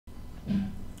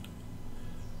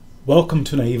Welcome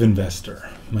to Naive Investor.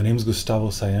 My name is Gustavo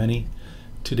Sayani.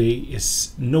 Today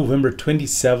is November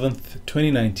 27th,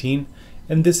 2019,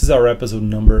 and this is our episode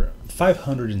number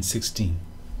 516.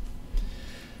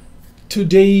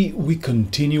 Today we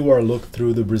continue our look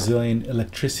through the Brazilian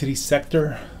electricity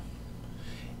sector,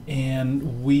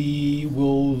 and we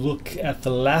will look at the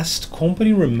last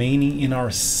company remaining in our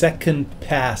second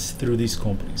pass through these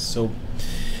companies. So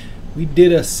we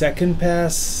did a second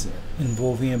pass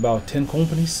involving about 10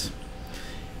 companies,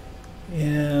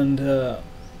 and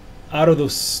out of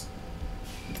those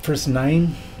first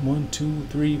 9, 1, 2,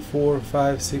 3, 4,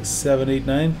 5, 6, 7, 8,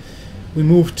 9, we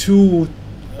moved two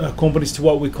companies to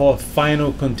what we call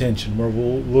final contention, where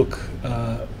we'll look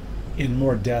in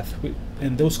more depth.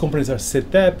 And those companies are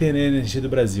CETEP and NeoEnergia do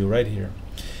Brasil, right here.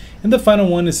 And the final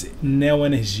one is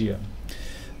NeoEnergia.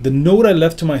 The note I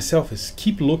left to myself is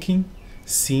keep looking,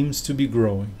 seems to be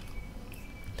growing.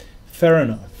 Fair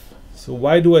enough. So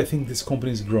why do I think this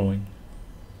company is growing?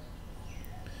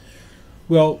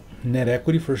 Well, net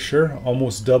equity for sure,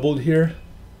 almost doubled here,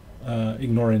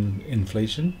 ignoring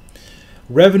inflation.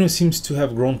 Revenue seems to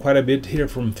have grown quite a bit here,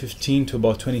 from 15 to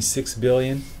about 26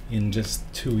 billion in just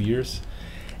 2 years.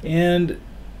 And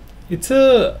it's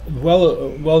a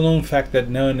well-known fact that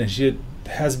NeoEnergia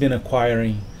has been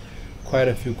acquiring quite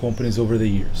a few companies over the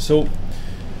years. So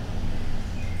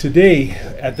today,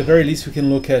 at the very least, we can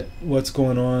look at what's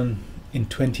going on in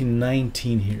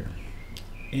 2019 here.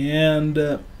 And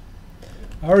I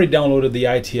already downloaded the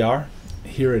ITR.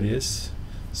 Here it is.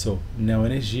 So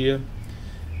NeoEnergia,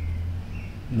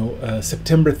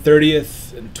 September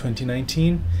 30th,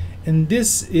 2019. And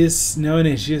this is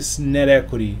NeoEnergia's net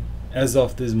equity as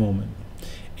of this moment.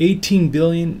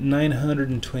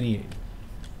 18,928,000,000.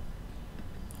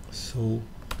 So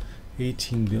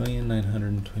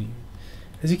 18,928,000,000.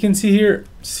 As you can see here,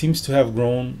 seems to have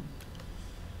grown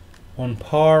on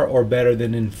par or better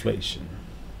than inflation.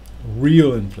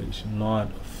 Real inflation,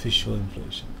 not official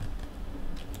inflation.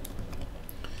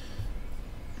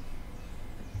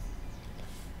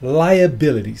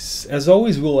 Liabilities. As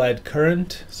always, we'll add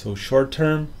current, so short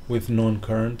term, with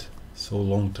non-current, so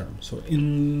long term. So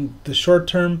in the short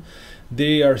term,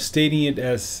 they are stating it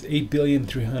as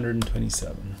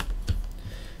 8,327,000,000.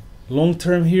 Long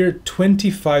term here,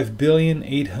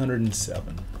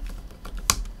 25,807,000,000.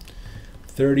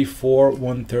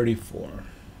 34,134.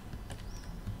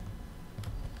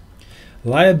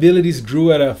 Liabilities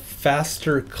grew at a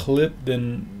faster clip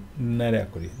than net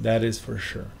equity, that is for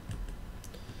sure.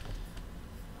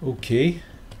 Okay,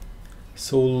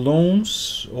 so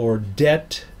loans or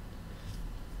debt,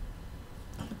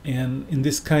 and in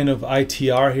this kind of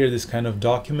ITR here, this kind of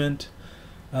document,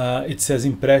 it says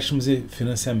empréstimos e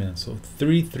financiamento. So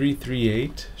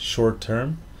 3338 short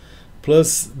term,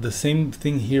 plus the same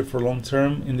thing here for long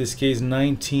term. In this case,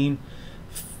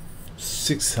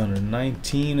 19,600,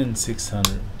 19 and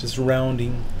 600, just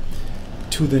rounding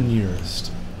to the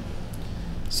nearest.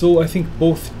 So I think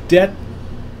both debt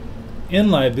and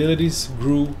liabilities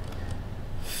grew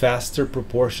faster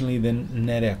proportionally than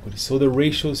net equity. So the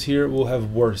ratios here will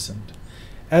have worsened,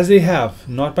 as they have,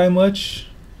 not by much,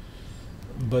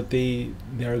 but they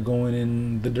are going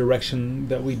in the direction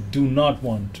that we do not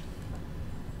want.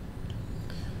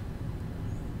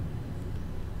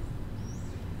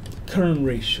 Current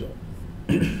ratio.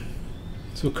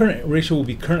 So current ratio will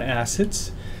be current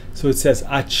assets. So it says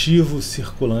ativo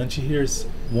circulante here is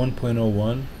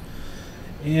 1.01.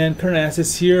 And current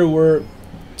assets here were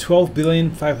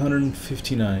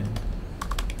 12,559,000,000.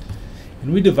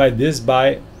 And we divide this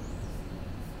by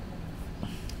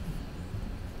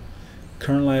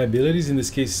current liabilities, in this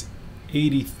case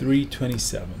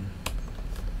 8327.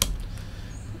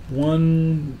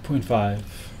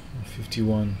 1.5,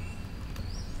 51.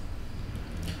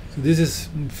 So this is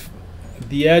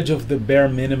the edge of the bare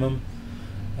minimum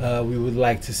we would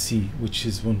like to see, which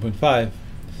is 1.5.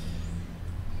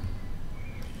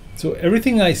 So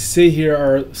everything I say here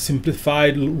are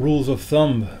simplified rules of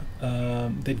thumb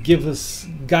that give us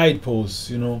guideposts.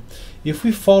 You know, if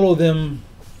we follow them,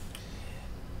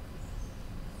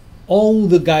 all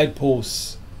the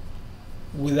guideposts,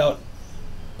 without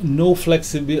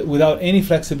any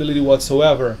flexibility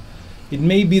whatsoever, it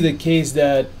may be the case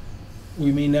that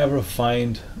we may never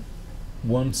find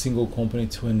one single company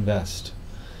to invest.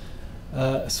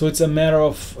 So it's a matter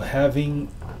of having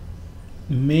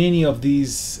many of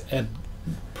these at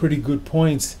pretty good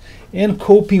points and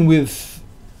coping with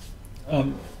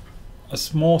a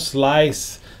small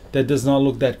slice that does not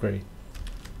look that great.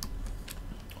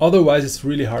 Otherwise, it's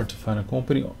really hard to find a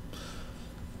company,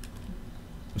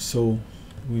 so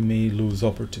we may lose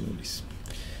opportunities.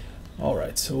 All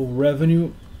right, so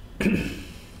revenue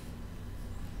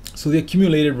So the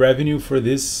accumulated revenue for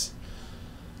this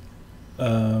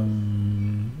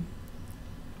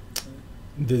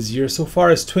this year so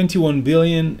far is 21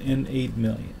 billion and 8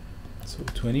 million. So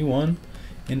 21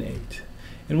 and 8.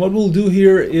 And what we'll do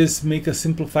here is make a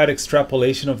simplified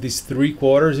extrapolation of these 3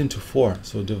 quarters into 4.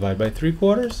 So divide by 3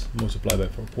 quarters, multiply by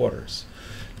 4 quarters.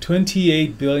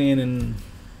 28 billion and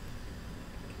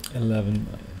 11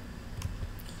 million.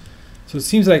 So it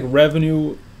seems like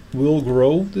revenue will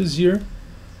grow this year.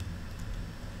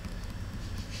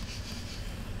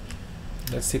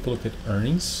 Let's take a look at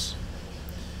earnings.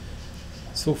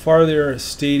 So far they're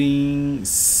stating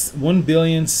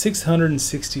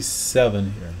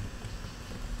 1,667,000,000 here.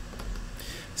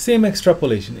 Same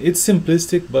extrapolation. It's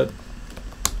simplistic, but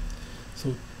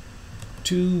so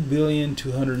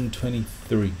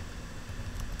 2,223,000,000.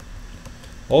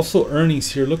 Also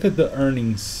earnings here. Look at the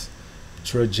earnings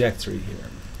trajectory here.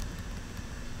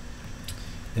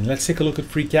 And let's take a look at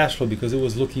free cash flow, because it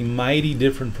was looking mighty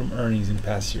different from earnings in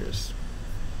past years.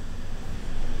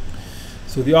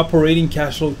 So the operating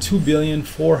cash flow,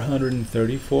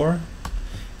 2,434,000,000,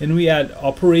 and we add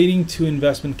operating to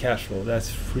investment cash flow. That's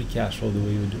free cash flow the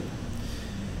way we do it.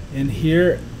 And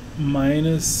here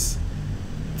minus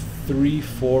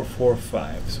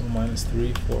 3,445. So minus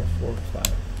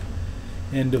 3,445,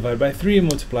 and divide by 3 and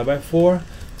multiply by 4.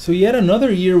 So yet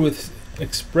another year with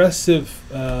expressive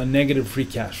negative free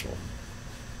cash flow.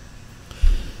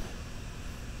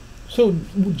 So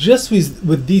just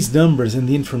with these numbers and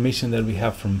the information that we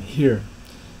have from here,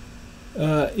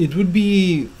 it would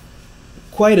be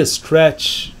quite a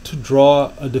stretch to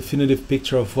draw a definitive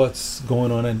picture of what's going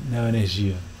on at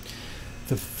NeoEnergia.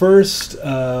 The first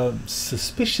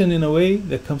suspicion, in a way,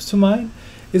 that comes to mind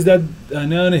is that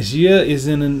NeoEnergia is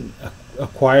in an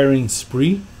acquiring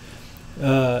spree,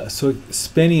 so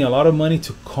spending a lot of money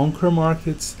to conquer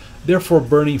markets, therefore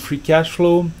burning free cash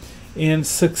flow, and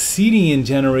succeeding in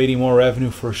generating more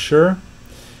revenue for sure.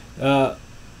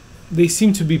 They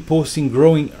seem to be posting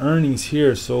growing earnings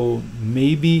here, so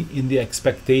maybe in the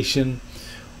expectation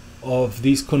of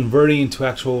these converting into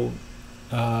actual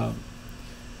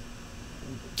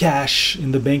cash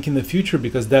in the bank in the future,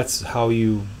 because that's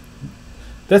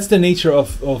the nature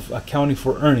of accounting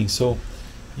for earnings. So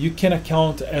you can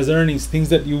account as earnings things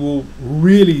that you will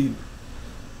really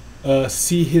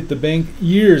see hit the bank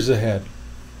years ahead.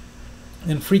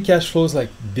 And free cash flow is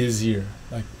like this year,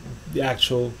 like the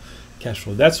actual cash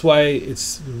flow. That's why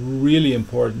it's really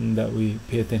important that we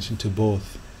pay attention to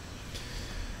both.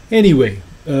 Anyway,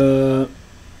 we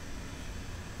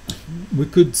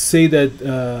could say that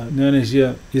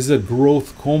NeoEnergia is a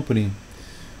growth company,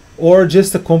 or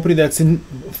just a company that's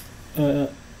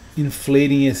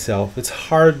inflating itself. It's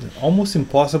hard, almost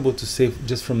impossible to say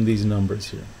just from these numbers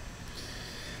here.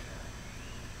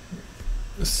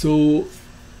 So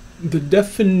the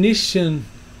definition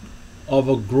of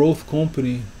a growth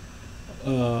company,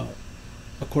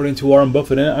 according to Warren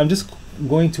Buffett, and I'm just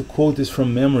going to quote this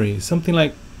from memory, something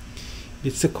like,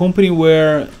 it's a company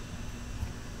where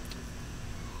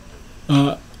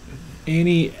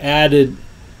any added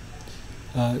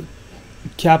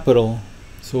capital,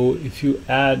 so if you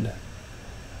add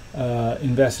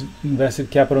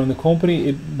invested capital in the company,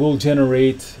 it will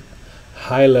generate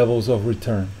high levels of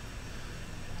return.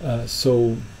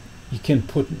 So you can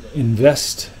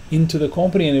invest into the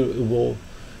company and it will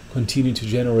continue to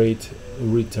generate a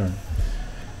return.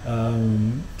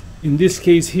 In this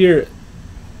case here,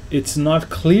 it's not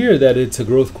clear that it's a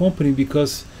growth company,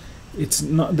 because it's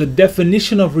not, the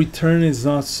definition of return is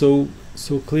not so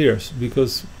clear,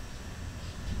 because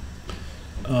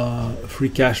free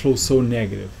cash flow is so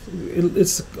negative.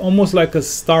 It's almost like a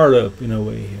startup in a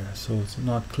way here, so it's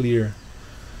not clear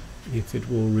if it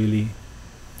will really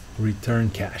return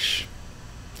cash.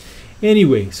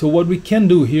 Anyway, so what we can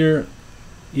do here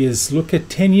is look at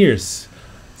 10 years,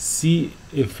 see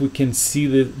if we can see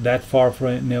that far for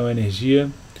NeoEnergia,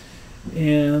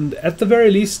 and at the very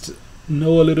least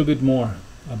know a little bit more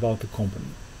about the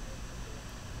company.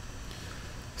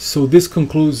 So this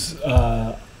concludes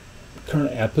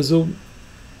current episode.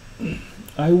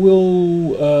 I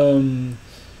will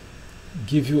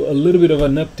give you a little bit of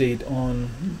an update on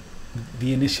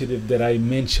the initiative that I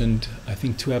mentioned, I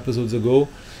think 2 episodes ago,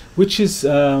 which is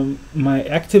my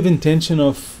active intention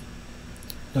of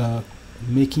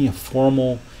making a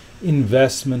formal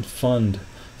investment fund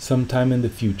sometime in the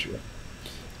future.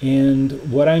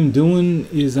 And what I'm doing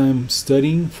is I'm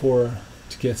studying to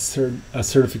get a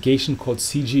certification called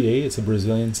CGA. It's a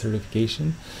Brazilian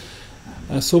certification.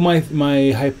 So my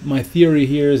theory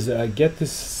here is that I get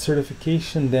this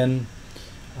certification, then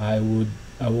I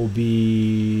will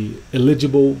be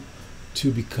eligible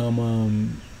to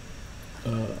become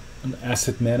an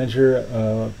asset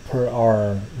manager per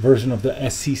our version of the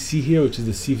SCC here, which is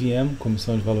the CVM,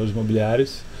 Comissão de Valores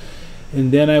Mobiliários.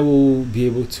 And then I will be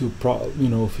able to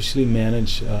officially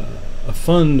manage a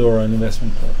fund or an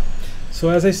investment club. So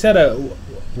as I said,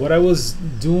 what I was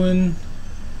doing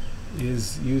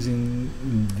is using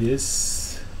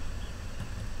this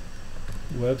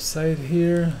website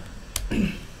here.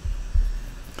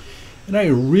 And I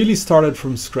really started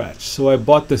from scratch. So I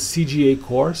bought the CGA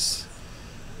course.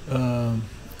 I'm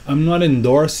not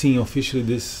endorsing officially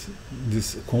this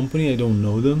company. I don't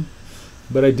know them,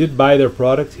 but I did buy their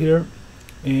product here.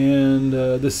 And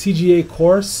the CGA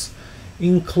course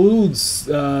includes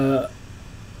a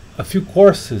few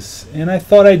courses, and I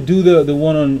thought I'd do the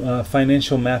one on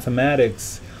financial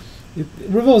mathematics. It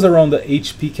revolves around the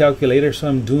HP calculator, so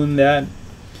I'm doing that.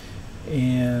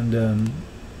 And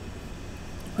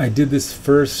I did this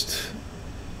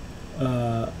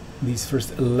these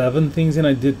first 11 things, and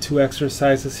I did 2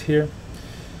 exercises here.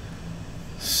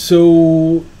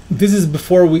 So this is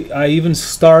before I even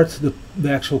start the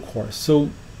actual course. So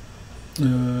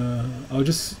I'll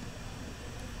just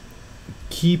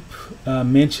keep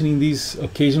mentioning these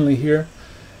occasionally here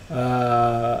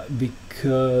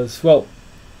because, well,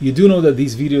 you do know that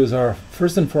these videos are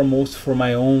first and foremost for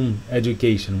my own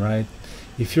education, right?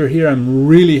 If you're here, I'm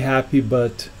really happy,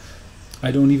 but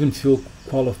I don't even feel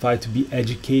qualified to be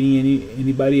educating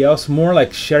anybody else. More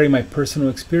like sharing my personal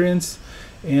experience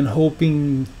and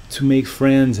hoping to make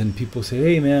friends, and people say,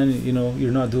 hey man,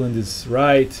 you're not doing this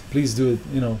right, please do it,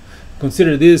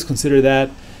 consider this, consider that,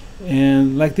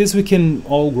 and like this we can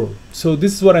all grow. So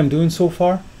this is what I'm doing so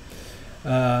far.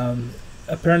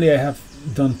 Apparently I have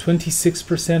done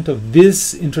 26% of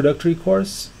this introductory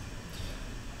course.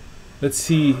 Let's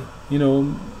see,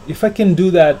 if I can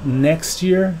do that next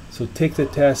year, so take the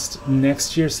test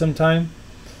next year sometime,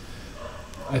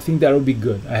 I think that would be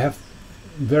good. I have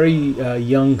very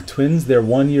young twins. They're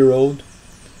 1 year old,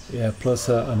 plus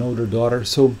an older daughter.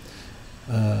 So,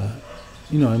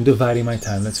 I'm dividing my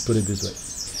time. Let's put it this way.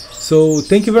 So,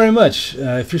 thank you very much.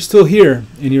 If you're still here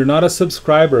and you're not a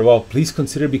subscriber, well, please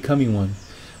consider becoming one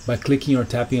by clicking or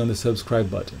tapping on the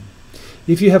subscribe button.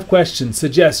 If you have questions,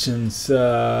 suggestions,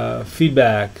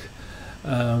 feedback,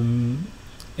 and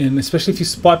especially if you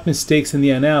spot mistakes in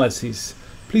the analyses,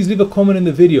 please leave a comment in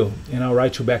the video and I'll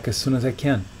write you back as soon as I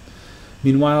can.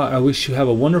 Meanwhile, I wish you have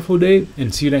a wonderful day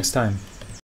and see you next time.